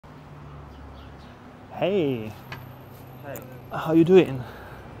Hey, Hi. how you doing?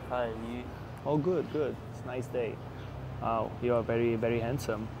 Fine. You? Oh, good, good. It's a nice day. Wow, you are very, very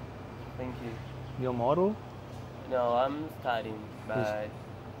handsome. Thank you. Your model? No, I'm studying, Yes. but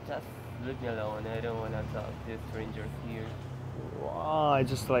just leave me alone. I don't want to talk to strangers here. Wow, I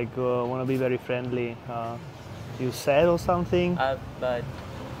just want to be very friendly. You sad or something? But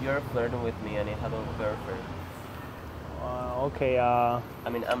you're flirting with me and I have a girlfriend. Okay. I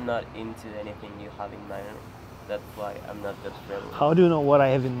mean, I'm not into anything you have in mind. That's why I'm not that friendly. How do you know what I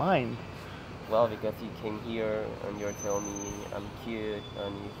have in mind? Well, because you came here and you're telling me I'm cute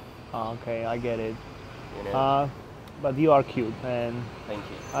and Okay, I get it. you know. But you are cute, and Thank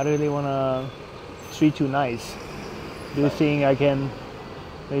you. I really wanna treat you nice. Do you Fine. think I can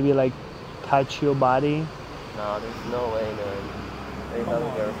maybe like touch your body? No, there's no way, man. I have Come a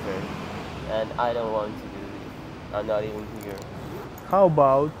on. girlfriend, and I don't want to do it. I'm not even here. How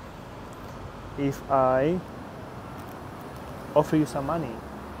about if I offer you some money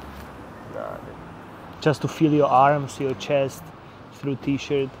Nah, just to feel your arms, your chest through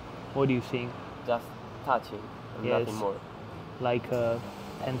t-shirt? What do you think? just touching, and Yes. nothing more. Like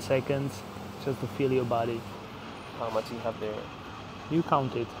 10 seconds just to feel your body. How much you have there? You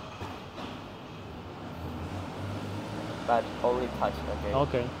count it. But only touch, okay?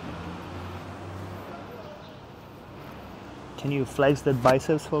 Okay. Can you flex that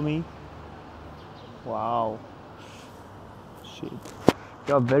biceps for me? Wow. Shit.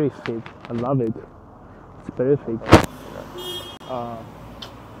 You're very fit. I love it. It's perfect.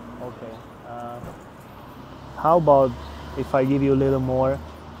 Okay. How about if I give you a little more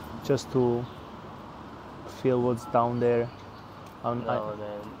just to feel what's down there? No, man,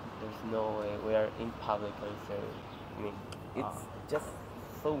 there's no way. We are in public, so I mean, it's just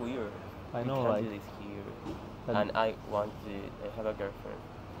so weird. I We know, can't like, do this here. but- And I have a girlfriend.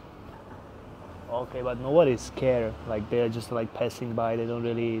 Okay, but nobody's scared. Like they're just like passing by. They don't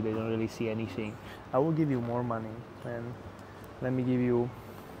really see anything. I will give you more money, and let me give you.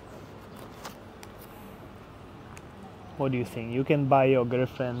 What do you think? You can buy your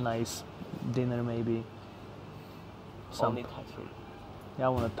girlfriend nice dinner, maybe. Only touching. Yeah, I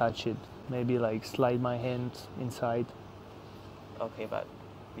wanna touch it. Maybe like slide my hand inside. Okay, but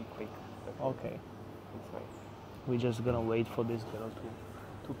be quick. Okay. It's fine. We're just gonna wait for this girl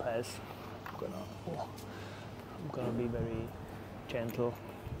to pass. I'm gonna be very gentle.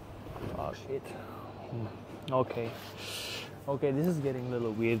 Oh shit. Okay. Okay, this is getting a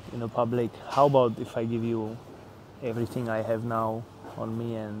little weird in the public. How about if I give you everything I have now on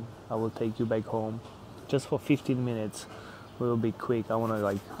me and I will take you back home just for 15 minutes. We will be quick. I wanna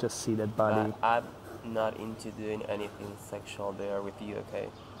like just see that body. I'm not into doing anything sexual there with you, okay?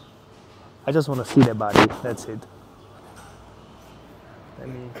 I just wanna see that body. That's it. Let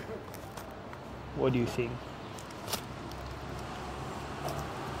me. What do you think?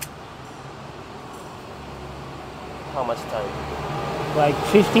 How much time? Like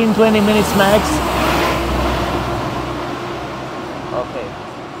 15-20 minutes max. Okay.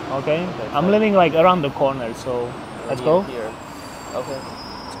 Okay? Okay, I'm fine. living like around the corner, so let's go. Here. Okay.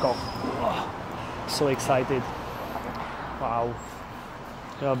 Let's go. Oh, so excited. Wow.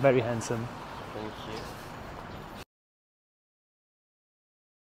 You are very handsome. Thank you.